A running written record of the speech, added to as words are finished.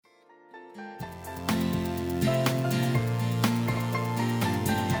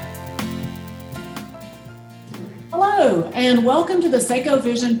Hello, and welcome to the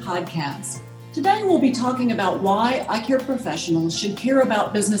SeikoVision podcast. Today we'll be talking about why eye care professionals should care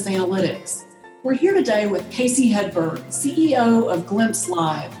about business analytics. We're here today with Casey Hedberg, CEO of Glimpse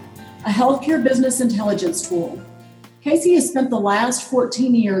Live, a healthcare business intelligence tool. Casey has spent the last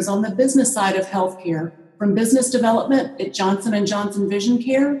 14 years on the business side of healthcare, from business development at Johnson & Johnson Vision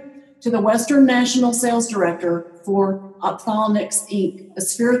Care to the Western National Sales Director for Opthonix, Inc., a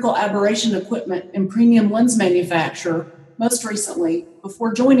spherical aberration equipment and premium lens manufacturer, most recently,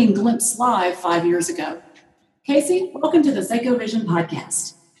 before joining Glimpse Live 5 years ago. Casey, welcome to the SeikoVision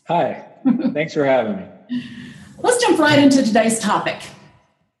podcast. Hi, thanks for having me. Let's jump right into today's topic.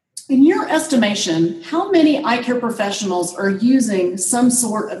 In your estimation, how many eye care professionals are using some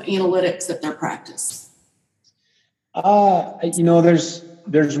sort of analytics at their practice?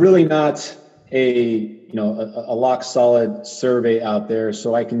 There's really not a lock solid survey out there.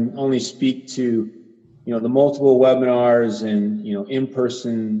 So I can only speak to, the multiple webinars and,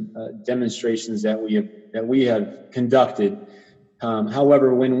 in-person demonstrations that we have conducted.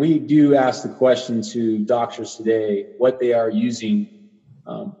 However, when we do ask the question to doctors today, what they are using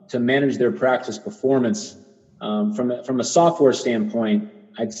to manage their practice performance, from a software standpoint,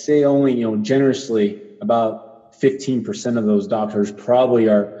 I'd say only, generously about 15% of those doctors probably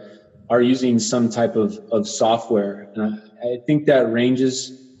are using some type of software. And I think that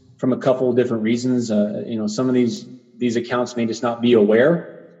ranges from a couple of different reasons. Some of these accounts may just not be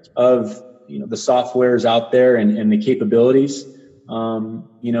aware of, the softwares out there and the capabilities.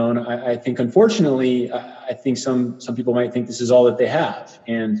 And I think, unfortunately, I think some people might think this is all that they have.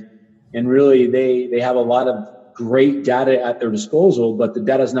 And really they have a lot of great data at their disposal, but the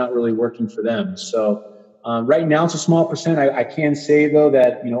data is not really working for them. So right now it's a small percent. I can say though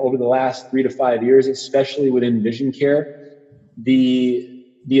that, over the last 3 to 5 years, especially within vision care, the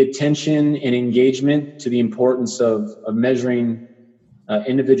attention and engagement to the importance of measuring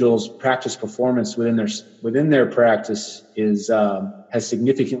individuals' practice performance within their practice has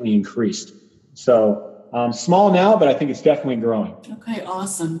significantly increased. So small now, but I think it's definitely growing. Okay,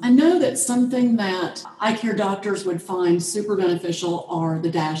 awesome. I know that something that eye care doctors would find super beneficial are the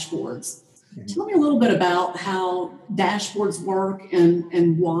dashboards. Mm-hmm. Tell me a little bit about how dashboards work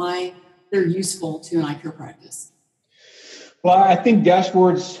and why they're useful to an eye care practice. Well, I think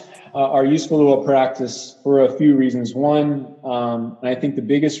dashboards are useful to a practice for a few reasons. One, and I think the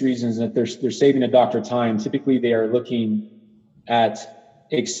biggest reason is that they're saving a doctor time. Typically, they are looking at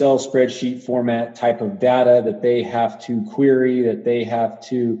Excel spreadsheet format type of data that they have to query, that they have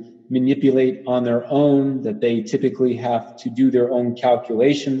to manipulate on their own, that they typically have to do their own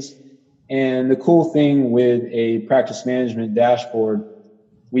calculations. And the cool thing with a practice management dashboard,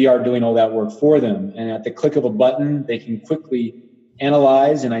 we are doing all that work for them. And at the click of a button, they can quickly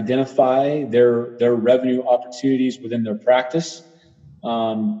analyze and identify their revenue opportunities within their practice.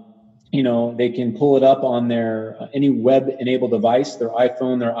 They can pull it up on their any web-enabled device, their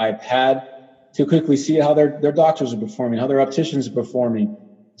iPhone, their iPad, to quickly see how their doctors are performing, how their opticians are performing,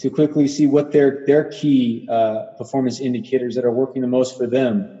 to quickly see what their key performance indicators that are working the most for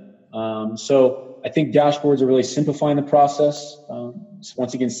them. So I think dashboards are really simplifying the process.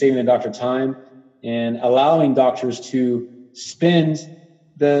 Once again, saving the doctor time and allowing doctors to spend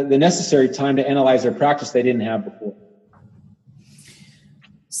the necessary time to analyze their practice they didn't have before.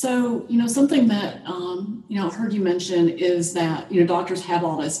 So, something that, I heard you mention is that, doctors have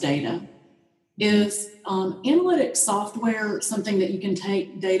all this data. Is analytics software something that you can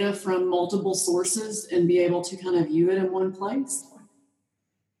take data from multiple sources and be able to kind of view it in one place?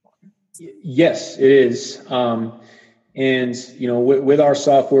 Yes, it is. With our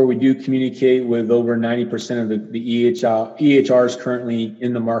software, we do communicate with over 90% of the EHRs currently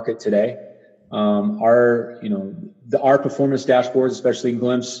in the market today. Our performance dashboards, especially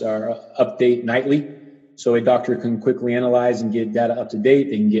Glimpse, are update nightly. So a doctor can quickly analyze and get data up to date.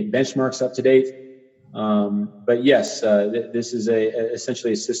 They can get benchmarks up to date. But yes, this is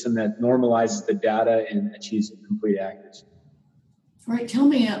essentially a system that normalizes the data and achieves complete accuracy. All right. Tell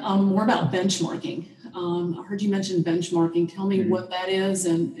me more about benchmarking. I heard you mention benchmarking. Tell me what that is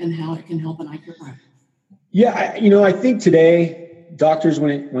and how it can help an eye care practice. Yeah, I think today doctors,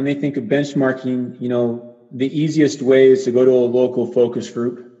 when they think of benchmarking, the easiest way is to go to a local focus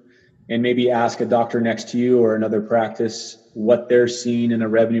group and maybe ask a doctor next to you or another practice what they're seeing in a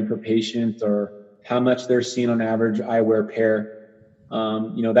revenue per patient or how much they're seeing on average eyewear pair.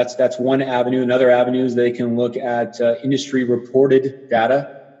 That's one avenue. Another avenue is they can look at industry reported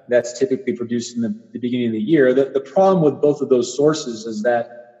data that's typically produced in the beginning of the year. The problem with both of those sources is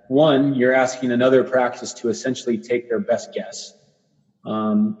that, one, you're asking another practice to essentially take their best guess.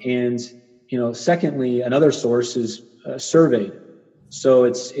 Secondly, another source is surveyed. So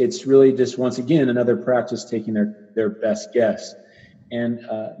it's really just, once again, another practice taking their best guess. And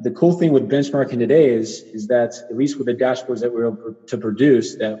the cool thing with benchmarking today is that, at least with the dashboards that we're able to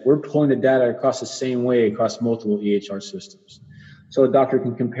produce, that we're pulling the data across the same way across multiple EHR systems. So a doctor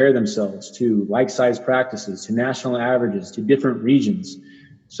can compare themselves to like-sized practices, to national averages, to different regions.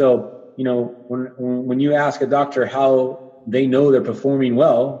 So, when you ask a doctor how they know they're performing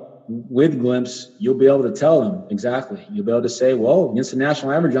well, with Glimpse, you'll be able to tell them exactly. You'll be able to say, well, against the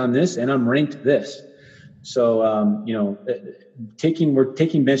national average on this, and I'm ranked this. So, we're taking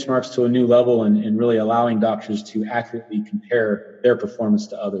benchmarks to a new level and really allowing doctors to accurately compare their performance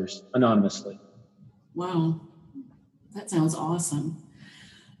to others anonymously. Wow, that sounds awesome.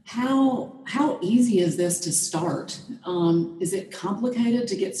 How easy is this to start? Is it complicated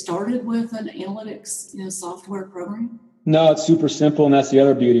to get started with an analytics, software program? No, it's super simple, and that's the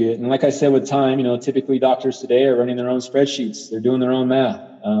other beauty. And like I said, with time, typically doctors today are running their own spreadsheets. They're doing their own math.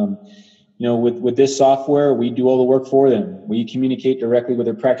 With this software, we do all the work for them. We communicate directly with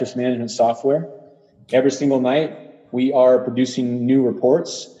their practice management software. Every single night, we are producing new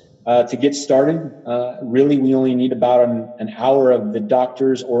reports. To get started, really, we only need about an hour of the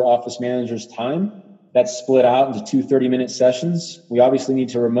doctor's or office manager's time. That's split out into 2 30-minute sessions. We obviously need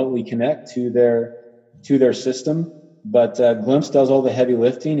to remotely connect to their system, but Glimpse does all the heavy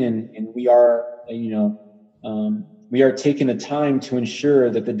lifting, and we are, we are taking the time to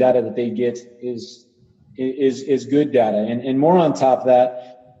ensure that the data that they get is good data. And more on top of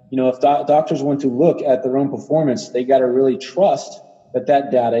that, if doctors want to look at their own performance, they got to really trust that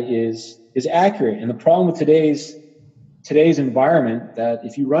data is accurate. And the problem with today's environment, that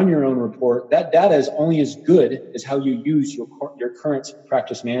if you run your own report, that data is only as good as how you use your current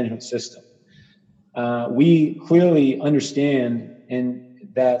practice management system. We clearly understand and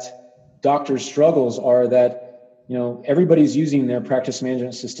that doctors' struggles are that everybody's using their practice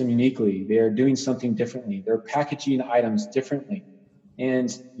management system uniquely. They're doing something differently. They're packaging items differently.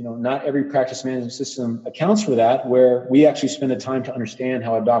 And, not every practice management system accounts for that, where we actually spend the time to understand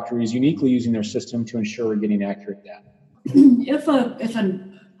how a doctor is uniquely using their system to ensure we're getting accurate data. If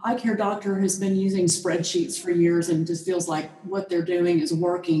an eye care doctor has been using spreadsheets for years and just feels like what they're doing is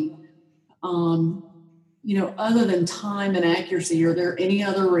working, other than time and accuracy, are there any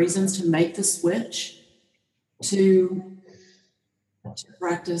other reasons to make the switch to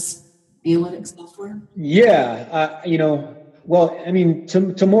practice analytics software? Yeah, well,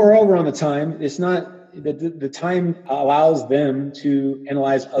 moreover on the time, it's not the time allows them to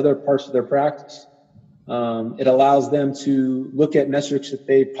analyze other parts of their practice. It allows them to look at metrics that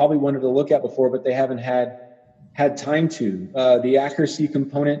they probably wanted to look at before, but they haven't had time to. The accuracy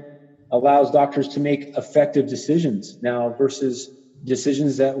component allows doctors to make effective decisions now versus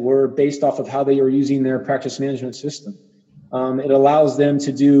decisions that were based off of how they were using their practice management system. It allows them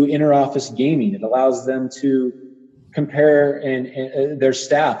to do inter-office gaming. It allows them to compare and their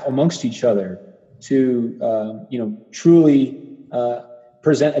staff amongst each other to truly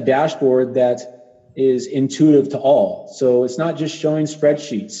present a dashboard that is intuitive to all. So it's not just showing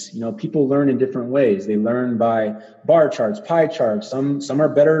spreadsheets. People learn in different ways. They learn by bar charts, pie charts. Some are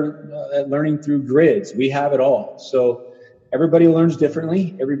better at learning through grids. We have it all. So everybody learns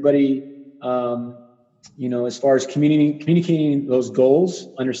differently. Everybody as far as communicating those goals,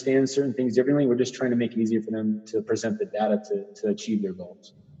 understand certain things differently. We're just trying to make it easier for them to present the data to achieve their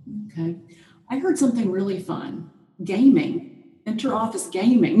goals. Okay. I heard something really fun. Gaming, inter-office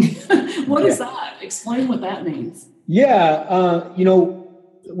gaming. What is that? Explain what that means. Yeah.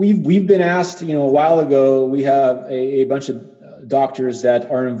 We've been asked, a while ago. We have a bunch of doctors that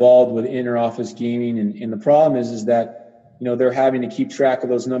are involved with inter-office gaming. And the problem is that, they're having to keep track of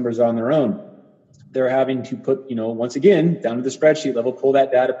those numbers on their own. They're having to put, once again, down to the spreadsheet level, pull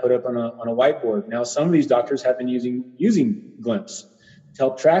that data, put it up on a whiteboard. Now, some of these doctors have been using Glimpse to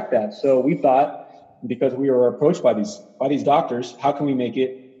help track that. So we thought, because we were approached by these doctors, how can we make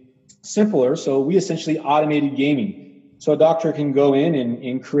it simpler? So we essentially automated gaming. So a doctor can go in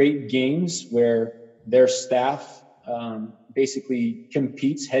and create games where their staff basically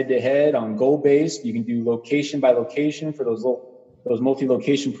competes head-to-head on goal-based. You can do location by location for those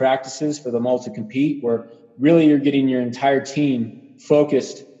multi-location practices for them all to compete, where really you're getting your entire team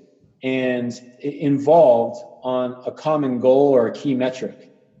focused and involved on a common goal or a key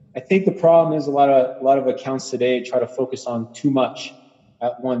metric. I think the problem is a lot of accounts today try to focus on too much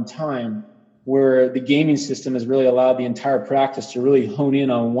at one time, where the gaming system has really allowed the entire practice to really hone in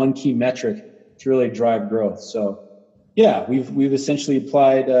on one key metric to really drive growth. So yeah, we've essentially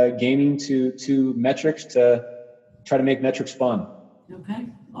applied gaming to metrics to try to make metrics fun. Okay,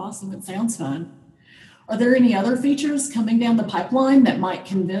 awesome. It sounds fun. Are there any other features coming down the pipeline that might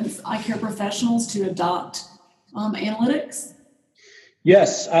convince eye care professionals to adopt analytics?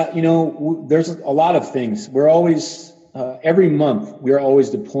 Yes, there's a lot of things. We're always, every month, we're always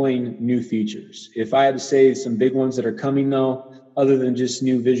deploying new features. If I had to say some big ones that are coming though, other than just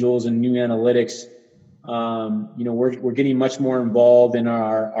new visuals and new analytics, we're getting much more involved in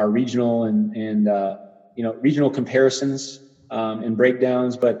our regional and regional comparisons and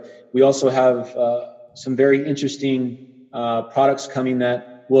breakdowns, but we also have some very interesting products coming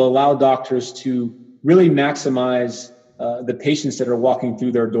that will allow doctors to really maximize the patients that are walking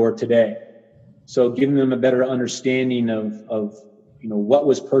through their door today. So giving them a better understanding of what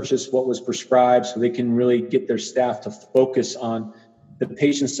was purchased, what was prescribed, so they can really get their staff to focus on the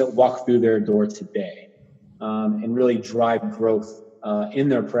patients that walk through their door today, and really drive growth in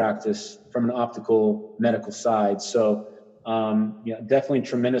their practice from an optical medical side. So definitely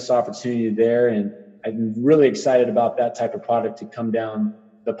tremendous opportunity there, and I'm really excited about that type of product to come down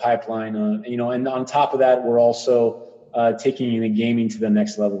the pipeline. And on top of that, we're also taking the gaming to the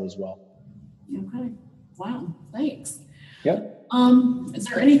next level as well. Okay. Wow. Thanks. Yep. Is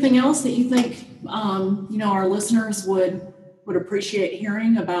there anything else that you think our listeners would appreciate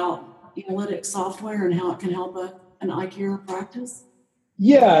hearing about analytics software and how it can help an eye care practice?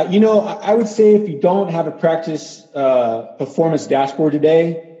 Yeah, I would say if you don't have a practice performance dashboard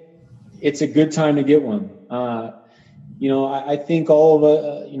today, it's a good time to get one. I think all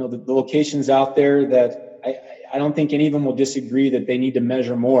of the locations out there that I don't think any of them will disagree that they need to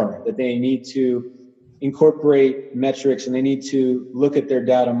measure more, that they need to incorporate metrics, and they need to look at their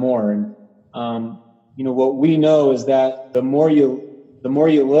data more. And what we know is that the more you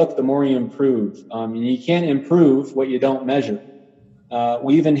look, the more you improve. And you can't improve what you don't measure.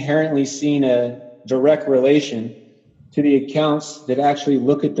 We've inherently seen a direct relation to the accounts that actually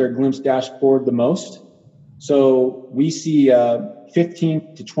look at their Glimpse dashboard the most. So we see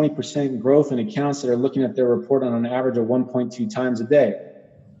 15 to 20% growth in accounts that are looking at their report on an average of 1.2 times a day.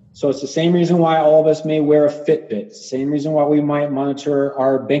 So it's the same reason why all of us may wear a Fitbit, same reason why we might monitor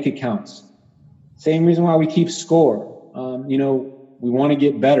our bank accounts, same reason why we keep score. We want to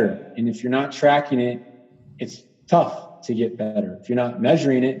get better. And if you're not tracking it, it's tough to get better. If you're not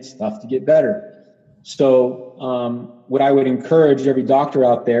measuring it, it's tough to get better. So what I would encourage every doctor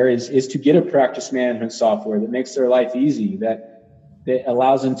out there is to get a practice management software that makes their life easy, that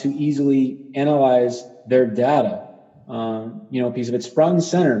allows them to easily analyze their data. Because if it's front and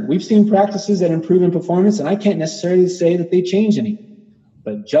center, we've seen practices that improve in performance, and I can't necessarily say that they change anything.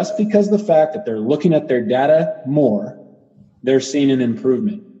 But just because of the fact that they're looking at their data more, they're seeing an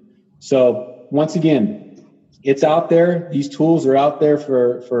improvement. So once again, it's out there. These tools are out there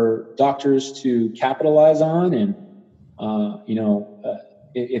for doctors to capitalize on, and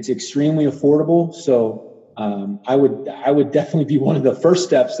it's extremely affordable. So I would definitely be one of the first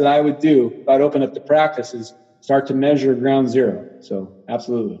steps that I would do if I'd open up the practice is start to measure ground zero. So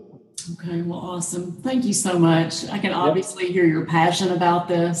absolutely. Okay, well, awesome. Thank you so much. I can obviously hear your passion about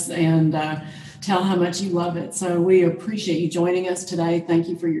this and tell how much you love it. So we appreciate you joining us today. Thank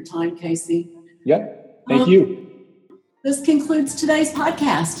you for your time, Casey. Yep. Thank you. This concludes today's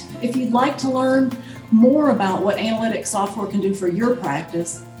podcast. If you'd like to learn more about what analytics software can do for your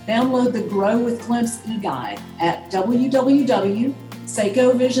practice, download the Grow with Glimpse e-guide at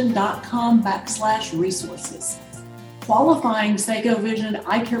www.seikovision.com/resources. Qualifying SeikoVision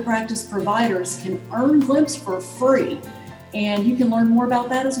eye care practice providers can earn Glimpse for free, and you can learn more about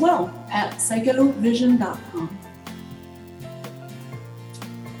that as well at seikovision.com.